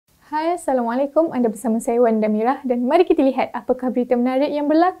Hai, Assalamualaikum. Anda bersama saya Wan Damirah dan mari kita lihat apakah berita menarik yang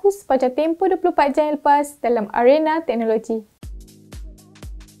berlaku sepanjang tempoh 24 jam lepas dalam arena teknologi.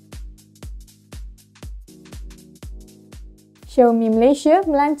 Xiaomi Malaysia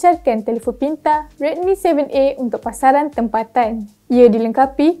melancarkan telefon pintar Redmi 7A untuk pasaran tempatan. Ia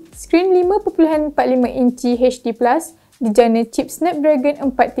dilengkapi skrin 5.45 inci HD+, dijana chip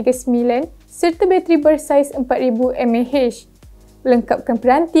Snapdragon 439 serta bateri bersaiz 4000 mAh. Melengkapkan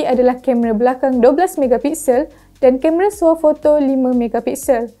peranti adalah kamera belakang 12 megapiksel dan kamera swafoto 5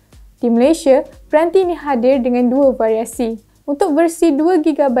 megapiksel. Di Malaysia, peranti ini hadir dengan dua variasi. Untuk versi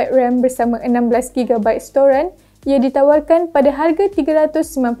 2GB RAM bersama 16GB storan, ia ditawarkan pada harga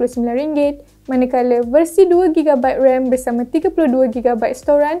RM399, manakala versi 2GB RAM bersama 32GB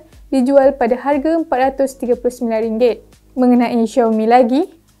storan dijual pada harga RM439. Mengenai Xiaomi lagi,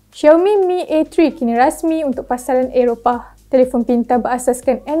 Xiaomi Mi A3 kini rasmi untuk pasaran Eropah. Telefon pintar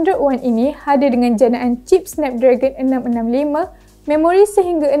berasaskan Android One ini hadir dengan janaan chip Snapdragon 665, memori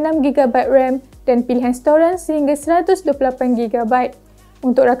sehingga 6GB RAM dan pilihan storan sehingga 128GB.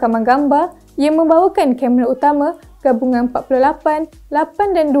 Untuk rakaman gambar, ia membawakan kamera utama gabungan 48,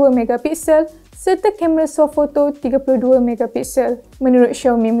 8 dan 2 megapiksel serta kamera swafoto 32 megapiksel. Menurut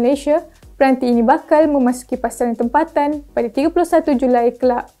Xiaomi Malaysia, peranti ini bakal memasuki pasaran tempatan pada 31 Julai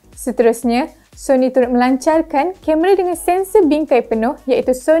kelak. Seterusnya, Sony turut melancarkan kamera dengan sensor bingkai penuh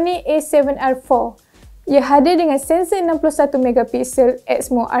iaitu Sony A7R4. Ia hadir dengan sensor 61 megapiksel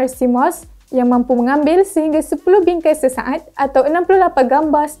XMO RC-MOS yang mampu mengambil sehingga 10 bingkai sesaat atau 68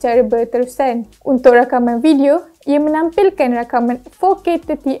 gambar secara berterusan. Untuk rakaman video, ia menampilkan rakaman 4K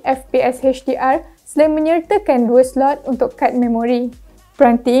 30fps HDR selain menyertakan 2 slot untuk kad memori.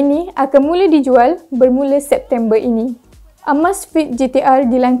 Peranti ini akan mula dijual bermula September ini. Amazfit GTR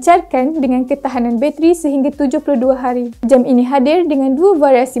dilancarkan dengan ketahanan bateri sehingga 72 hari. Jam ini hadir dengan dua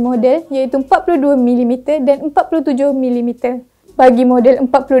variasi model iaitu 42mm dan 47mm. Bagi model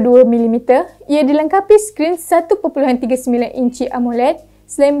 42mm, ia dilengkapi skrin 1.39 inci AMOLED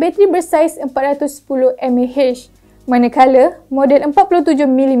selain bateri bersaiz 410 mAh. Manakala model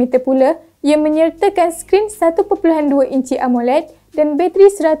 47mm pula, ia menyertakan skrin 1.2 inci AMOLED dan bateri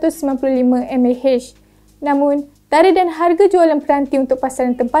 195 mAh. Namun, tarikh dan harga jualan peranti untuk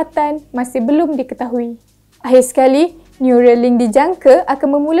pasaran tempatan masih belum diketahui. Akhir sekali, Neuralink dijangka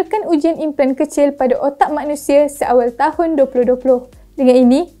akan memulakan ujian implan kecil pada otak manusia seawal tahun 2020. Dengan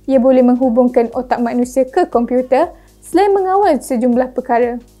ini, ia boleh menghubungkan otak manusia ke komputer selain mengawal sejumlah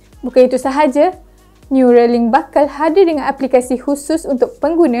perkara. Bukan itu sahaja, Neuralink bakal hadir dengan aplikasi khusus untuk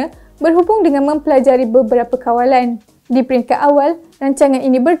pengguna berhubung dengan mempelajari beberapa kawalan. Di peringkat awal, rancangan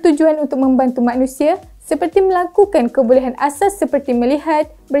ini bertujuan untuk membantu manusia seperti melakukan kebolehan asas seperti melihat,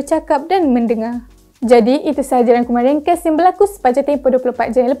 bercakap dan mendengar. Jadi, itu sahaja rangkuman ringkas yang berlaku sepanjang tempoh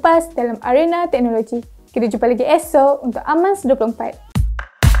 24 jam lepas dalam arena teknologi. Kita jumpa lagi esok untuk Amans 24.